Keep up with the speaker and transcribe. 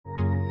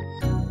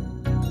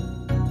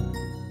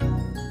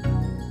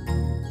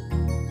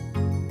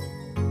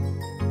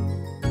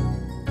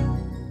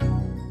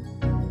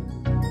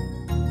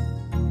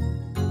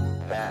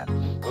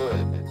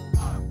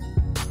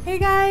Hey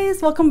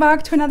guys, welcome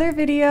back to another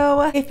video.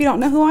 If you don't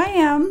know who I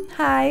am,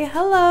 hi,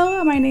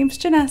 hello, my name's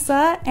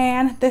Janessa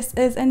and this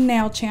is a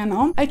nail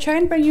channel. I try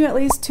and bring you at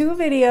least 2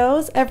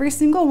 videos every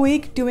single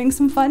week doing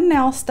some fun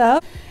nail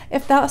stuff.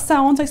 If that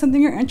sounds like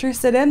something you're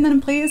interested in, then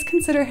please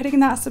consider hitting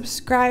that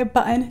subscribe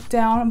button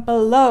down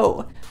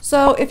below.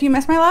 So if you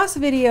missed my last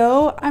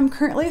video, I'm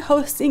currently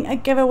hosting a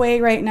giveaway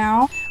right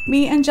now.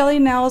 Me and Jelly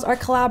Nails are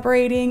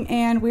collaborating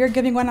and we are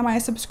giving one of my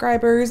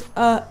subscribers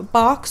a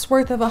box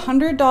worth of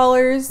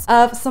 $100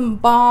 of some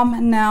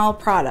bomb nail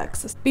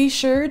products. Be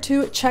sure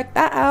to check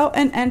that out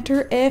and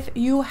enter if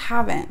you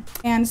haven't.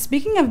 And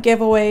speaking of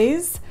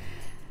giveaways,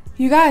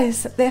 you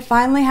guys, they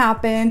finally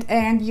happened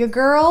and your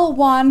girl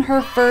won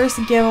her first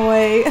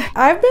giveaway.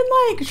 I've been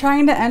like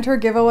trying to enter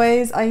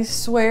giveaways, I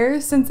swear,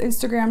 since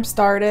Instagram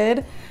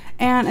started.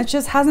 And it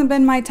just hasn't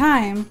been my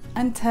time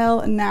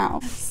until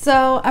now.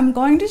 So I'm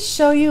going to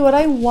show you what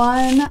I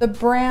won. The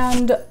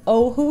brand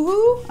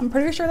Ohuhu, I'm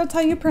pretty sure that's how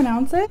you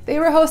pronounce it. They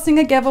were hosting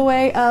a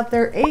giveaway of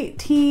their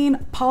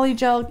 18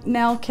 polygel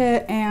nail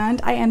kit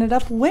and I ended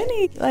up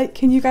winning. Like,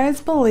 can you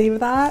guys believe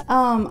that?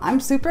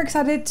 I'm super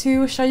excited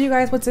to show you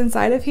guys what's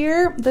inside of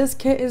here. This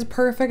kit is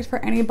perfect for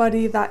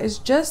anybody that is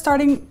just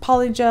starting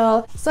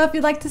polygel. So if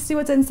you'd like to see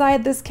what's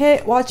inside this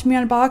kit, watch me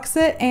unbox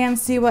it and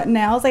see what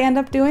nails I end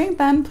up doing,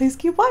 then please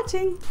keep watching.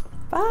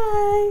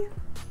 Bye.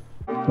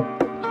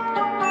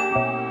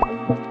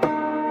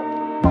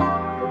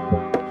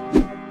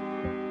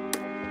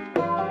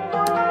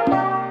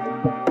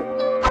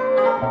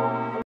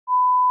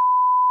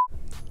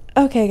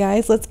 Okay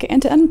guys, let's get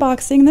into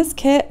unboxing this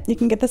kit. You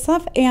can get this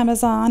off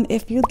Amazon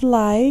if you'd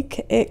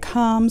like. It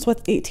comes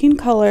with 18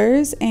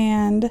 colors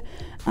and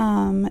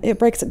it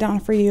breaks it down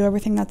for you,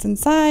 everything that's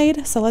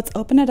inside. So let's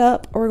open it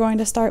up. We're going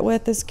to start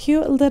with this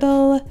cute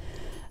little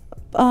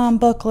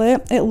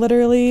booklet. It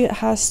literally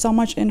has so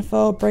much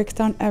info, breaks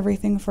down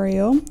everything for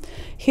you.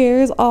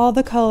 Here's all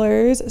the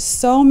colors,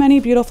 so many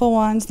beautiful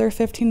ones. They're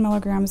 15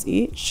 milligrams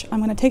each. I'm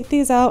going to take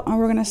these out and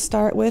we're going to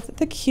start with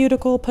the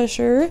cuticle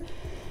pusher,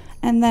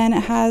 and then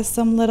it has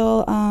some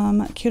little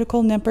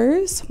cuticle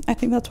nippers. I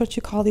think that's what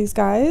you call these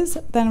guys.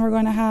 Then we're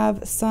going to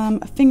have some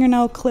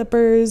fingernail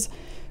clippers,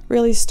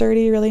 really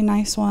sturdy, really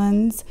nice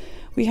ones.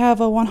 We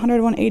have a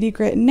 100-180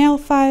 grit nail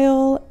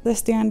file, the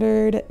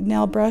standard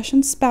nail brush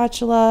and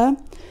spatula,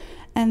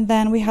 and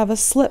then we have a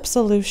slip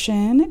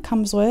solution it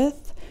comes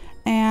with,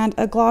 and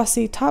a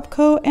glossy top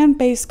coat and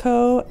base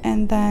coat,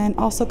 and then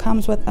also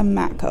comes with a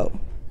matte coat.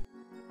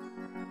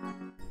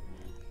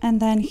 And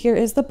then here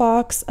is the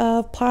box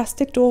of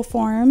plastic dual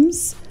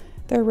forms.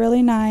 They're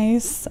really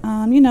nice,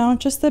 you know,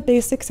 just the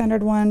basic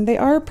standard one. They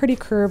are pretty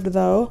curved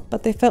though,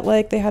 but they fit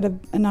like they had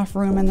enough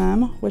room in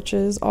them, which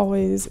is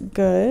always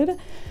good.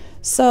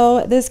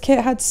 So this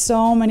kit had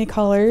so many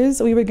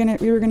colors. We were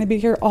gonna be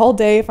here all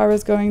day if I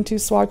was going to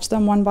swatch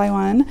them one by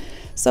one.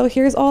 So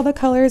here's all the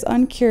colors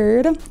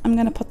uncured. I'm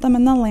gonna put them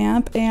in the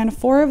lamp, and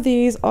 4 of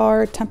these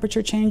are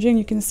temperature changing.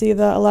 You can see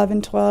the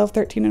 11, 12,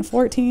 13, and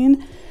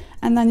 14.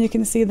 And then you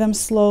can see them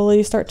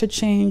slowly start to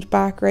change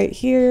back right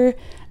here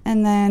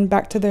and then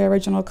back to their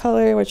original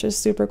color, which is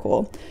super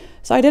cool.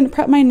 So I didn't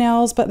prep my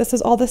nails, but this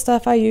is all the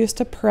stuff I use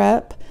to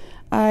prep.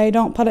 I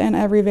don't put it in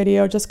every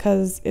video just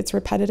because it's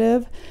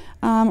repetitive.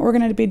 We're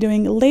going to be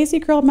doing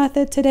LAZYGIRL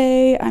method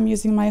today. I'm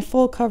using my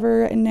full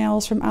cover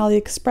nails from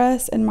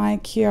AliExpress and my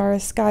Kiara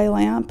Sky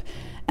lamp.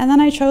 And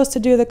then I chose to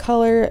do the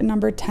color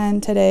number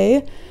 10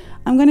 today.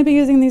 I'm going to be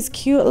using these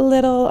cute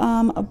little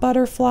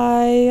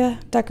butterfly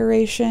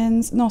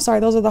decorations. No, sorry,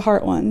 those are the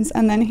heart ones.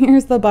 And then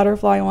here's the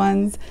butterfly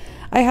ones.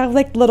 I have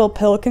like little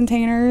pill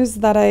containers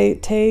that I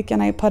take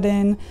and I put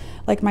in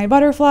like my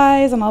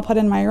butterflies, and I'll put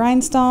in my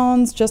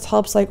rhinestones, just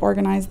helps like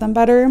organize them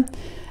better.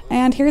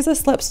 And here's a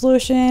slip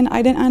solution.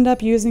 I didn't end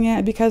up using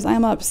it because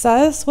I'm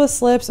obsessed with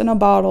slips in a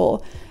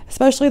bottle,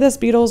 especially this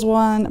Beetles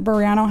one.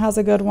 Burano has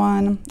a good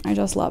one. I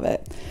just love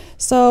it.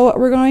 So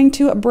we're going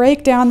to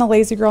break down the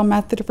LAZYGIRL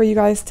method for you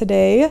guys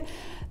today.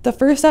 The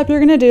first step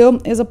you're gonna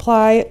do is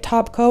apply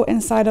top coat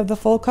inside of the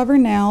full cover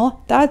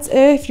nail. That's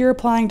if you're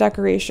applying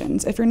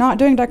decorations. If you're not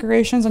doing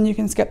decorations, then you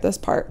can skip this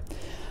part.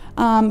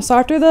 So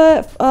after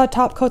the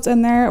top coat's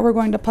in there, we're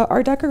going to put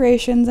our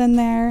decorations in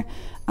there.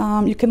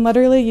 You can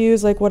literally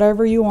use like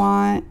whatever you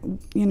want,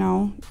 you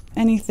know,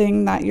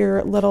 anything that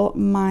your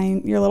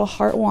little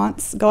heart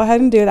wants. Go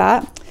ahead and do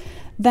that.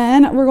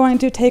 Then we're going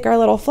to take our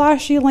little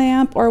flashy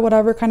lamp or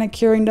whatever kind of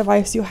curing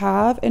device you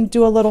have and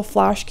do a little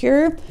flash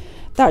cure.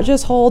 That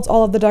just holds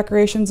all of the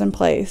decorations in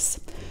place.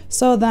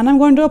 So then I'm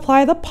going to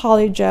apply the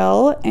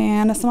polygel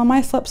and some of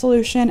my slip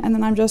solution, and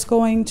then I'm just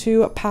going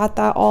to pat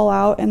that all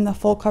out in the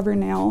full cover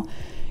nail.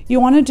 You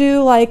want to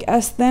do like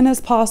as thin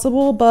as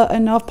possible, but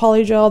enough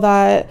polygel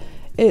that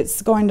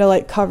it's going to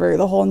like cover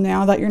the whole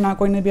nail, that you're not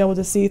going to be able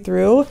to see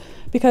through,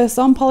 because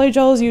some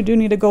polygels you do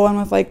need to go in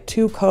with like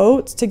 2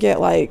 coats to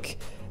get like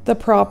the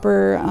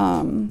proper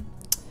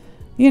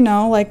you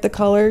know, like the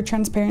color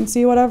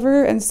transparency,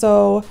 whatever. And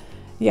so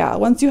yeah,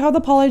 once you have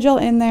the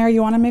polygel in there,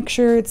 you want to make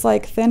sure it's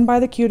like thin by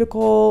the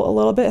cuticle, a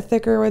little bit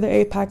thicker where the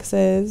apex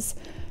is,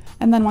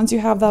 And then once you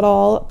have that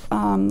all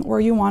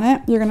where you want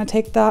it, you're gonna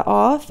take that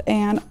off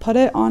and put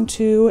it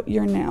onto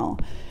your nail.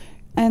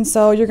 And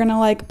so you're gonna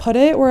like put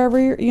it wherever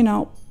you're, you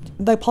know,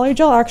 the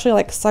polygel actually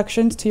like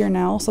suctions to your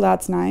nail, so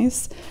that's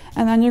nice.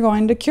 And then you're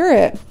going to cure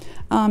it.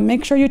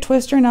 Make sure you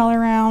twist your nail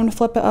around,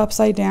 flip it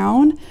upside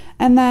down,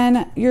 and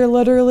then you're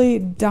literally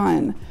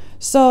done.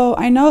 So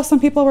I know some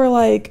people were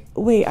like,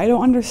 wait, I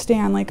don't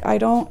understand, like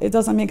it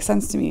doesn't make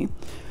sense to me.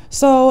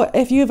 So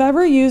if you've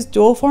ever used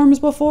dual forms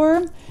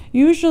before,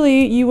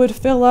 usually you would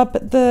fill up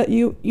the,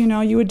 you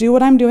would do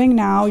what I'm doing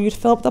now. You'd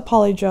fill up the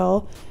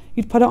polygel,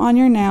 you'd put it on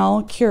your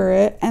nail, cure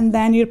it, and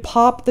then you'd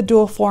pop the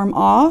dual form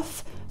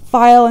off,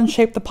 file and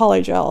shape the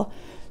polygel.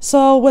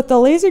 So with the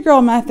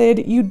LAZYGIRL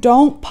method, you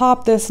don't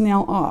pop this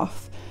nail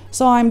off.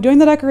 So I'm doing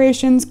the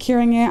decorations,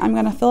 curing it, I'm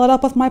gonna fill it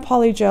up with my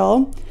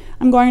polygel,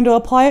 I'm going to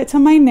apply it to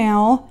my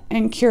nail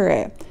and cure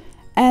it.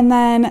 And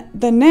then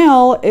the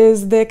nail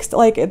is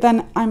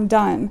then I'm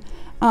done.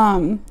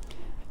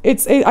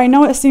 I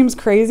know it seems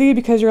crazy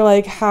because you're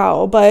like,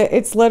 how? But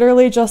it's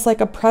literally just like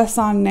a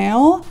press-on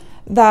nail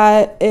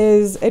that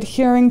is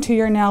adhering to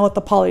your nail with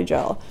the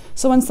polygel.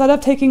 So instead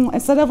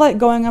of like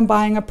going and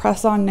buying a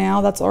press-on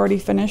nail that's already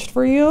finished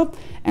for you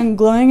and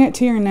gluing it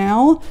to your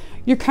nail,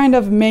 you're kind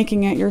of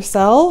making it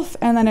yourself,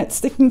 and then it's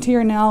sticking to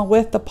your nail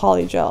with the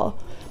polygel.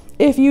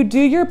 If you do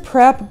your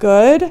prep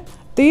good,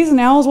 these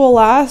nails will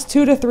last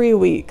 2 to 3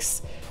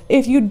 weeks.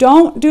 If you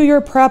don't do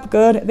your prep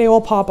good, they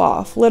will pop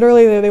off.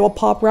 Literally, they will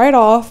pop right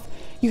off.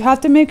 You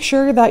have to make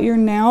sure that your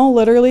nail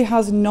literally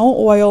has no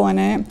oil in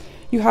it.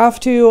 You have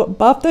to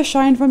buff the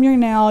shine from your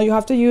nail. You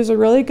have to use a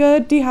really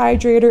good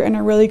dehydrator and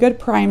a really good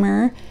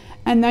primer.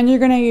 And then you're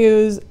gonna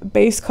use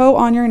base coat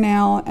on your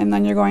nail, and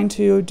then you're going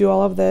to do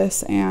all of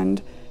this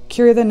and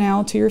cure the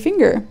nail to your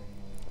finger.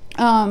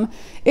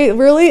 It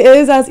really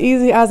is as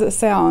easy as it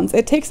sounds.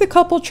 It takes a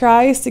couple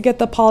tries to get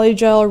the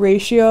polygel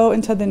ratio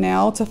into the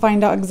nail to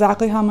find out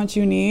exactly how much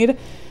you need,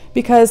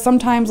 because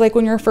sometimes like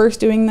when you're first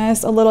doing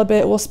this, a little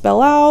bit will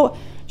spill out.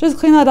 Just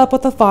clean that up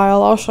with a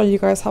file. I'll show you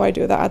guys how I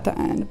do that at the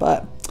end.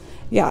 But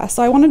yeah,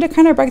 so I wanted to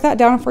kind of break that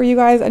down for you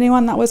guys.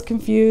 Anyone that was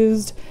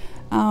confused,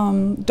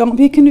 don't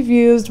be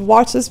confused.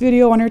 Watch this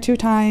video 1 or 2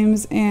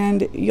 times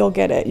and you'll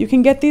get it. You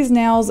can get these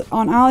nails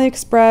on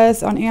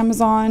AliExpress, on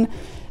Amazon.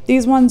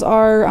 These ones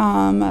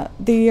are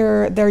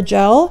they're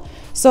gel,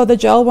 so the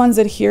gel ones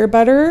adhere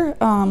better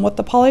with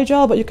the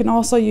polygel, but you can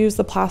also use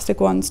the plastic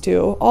ones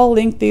too. I'll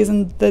link these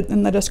in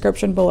the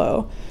description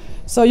below.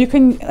 So you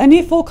can,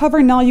 any full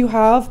cover nail you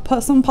have,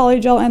 put some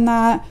polygel in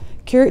that,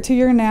 cure it to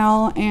your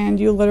nail, and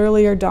you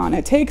literally are done.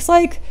 It takes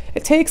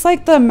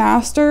the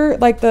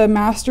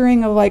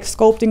mastering of like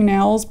sculpting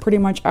nails pretty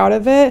much out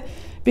of it,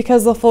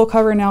 because the full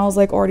cover nail is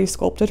like already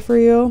sculpted for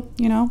you,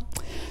 you know.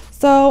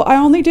 So I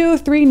only do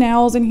 3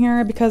 nails in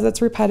here because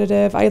it's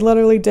repetitive. I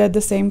literally did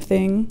the same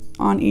thing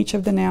on each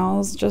of the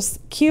nails, just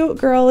cute,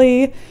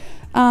 girly.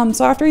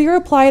 So after you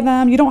apply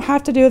them, you don't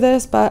have to do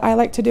this, but I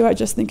like to do it.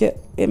 Just think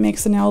it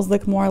makes the nails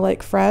look more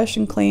like fresh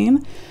and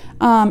clean.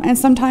 And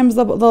sometimes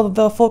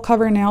the full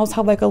cover nails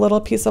have like a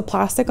little piece of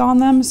plastic on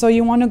them. So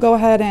you want to go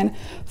ahead and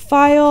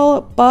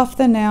file, buff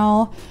the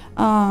nail,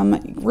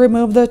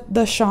 remove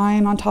the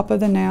shine on top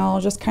of the nail,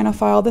 just kind of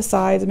file the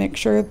sides, make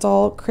sure it's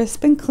all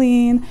crisp and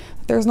clean,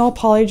 there's no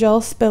polygel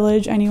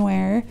spillage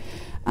anywhere.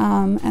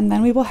 And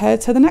then we will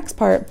head to the next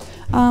part.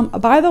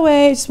 By the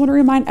way, I just want to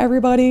remind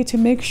everybody to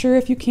make sure,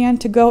 if you can,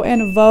 to go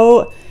and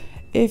vote.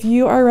 If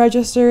you are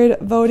registered,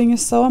 voting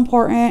is so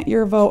important.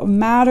 Your vote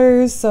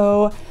matters.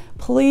 So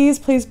please,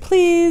 please,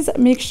 please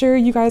make sure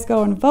you guys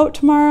go and vote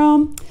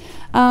tomorrow.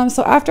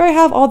 So after I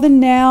have all the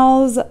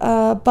nails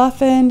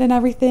buffined and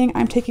everything,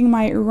 I'm taking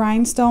my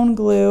rhinestone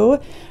glue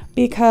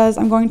because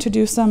I'm going to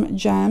do some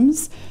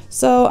gems.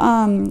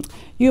 So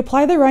you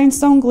apply the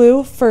rhinestone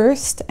glue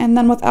first, and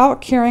then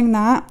without curing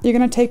that, you're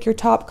going to take your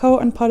top coat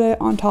and put it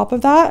on top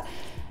of that.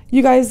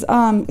 You guys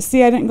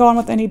see I didn't go on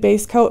with any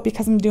base coat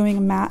because I'm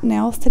doing matte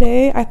nails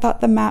today. I thought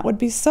the matte would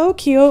be so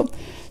cute.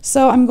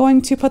 So I'm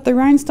going to put the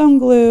rhinestone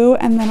glue,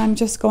 and then I'm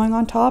just going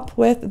on top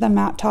with the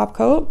matte top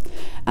coat.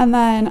 And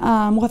then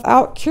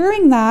without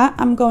curing that,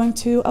 I'm going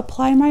to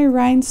apply my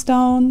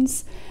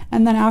rhinestones.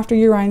 And then after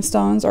your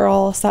rhinestones are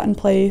all set in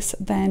place,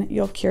 then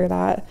you'll cure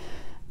that.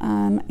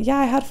 Yeah,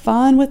 I had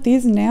fun with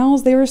these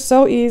nails. They were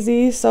so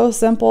easy, so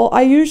simple.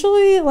 I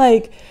usually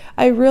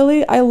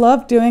I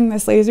love doing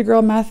this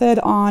LAZYGIRL method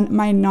on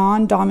my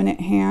non-dominant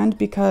hand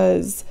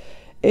because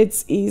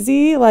it's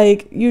easy.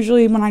 Like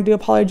usually when I do a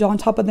polygel on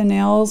top of the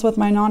nails with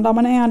my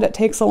non-dominant hand, it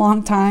takes a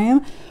long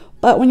time.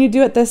 But when you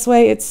do it this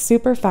way, it's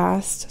super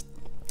fast.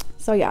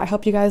 So yeah, I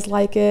hope you guys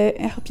like it.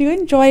 I hope you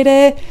enjoyed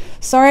it.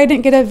 Sorry I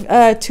didn't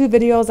get 2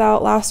 videos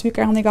out last week.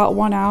 I only got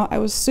 1 out. I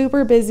was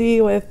super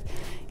busy with,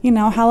 you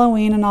know,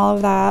 Halloween and all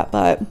of that,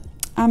 but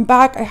I'm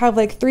back. I have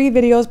like 3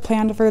 videos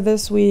planned for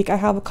this week. I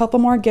have a couple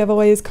more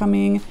giveaways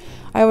coming.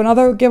 I have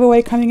another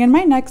giveaway coming in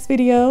my next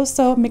video,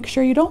 so make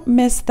sure you don't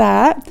miss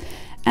that.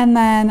 And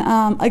then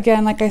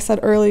again, like I said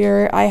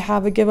earlier, I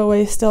have a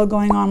giveaway still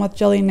going on with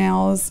jelly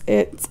nails.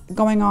 It's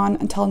going on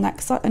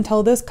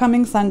until this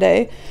coming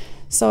Sunday.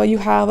 So you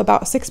have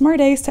about 6 more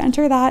days to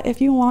enter that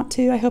if you want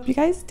to. I hope you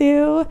guys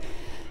do.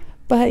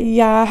 But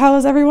yeah, how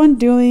is everyone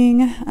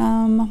doing?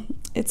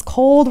 It's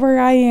cold where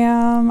I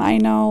am. I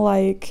know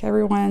like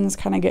everyone's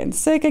kind of getting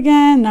sick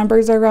again.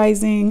 Numbers are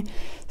rising.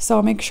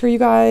 So make sure you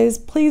guys,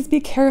 please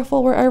be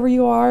careful wherever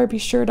you are. Be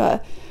sure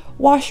to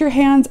wash your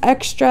hands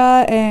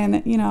extra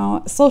and, you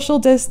know, social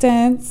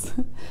distance.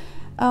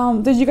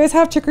 Did you guys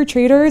have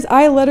trick-or-treaters?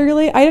 I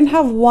didn't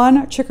have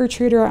one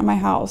trick-or-treater at my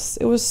house.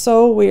 It was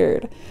so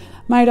weird.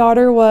 My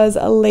daughter was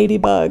a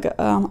ladybug,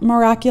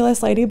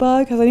 miraculous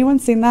ladybug. Has anyone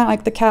seen that?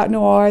 Like the Cat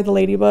Noir, the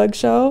ladybug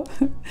show?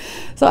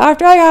 So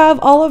after I have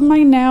all of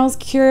my nails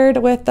cured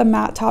with the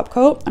matte top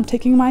coat, I'm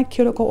taking my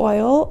cuticle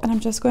oil and I'm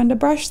just going to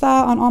brush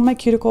that on all my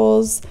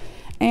cuticles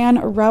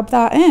and rub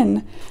that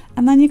in.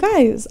 And then you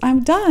guys,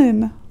 I'm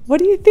done. What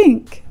do you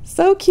think?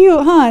 So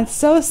cute, huh? It's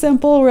so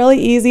simple,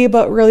 really easy,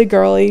 but really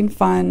girly and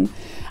fun.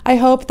 I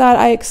hope that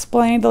I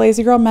explained the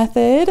Lazy Girl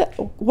method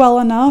well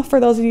enough for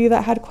those of you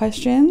that had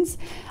questions.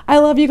 I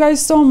love you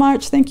guys so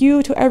much. Thank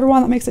you to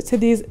everyone that makes it to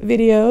these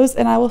videos,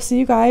 and I will see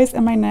you guys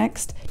in my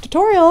next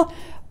tutorial.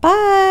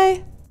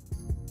 Bye!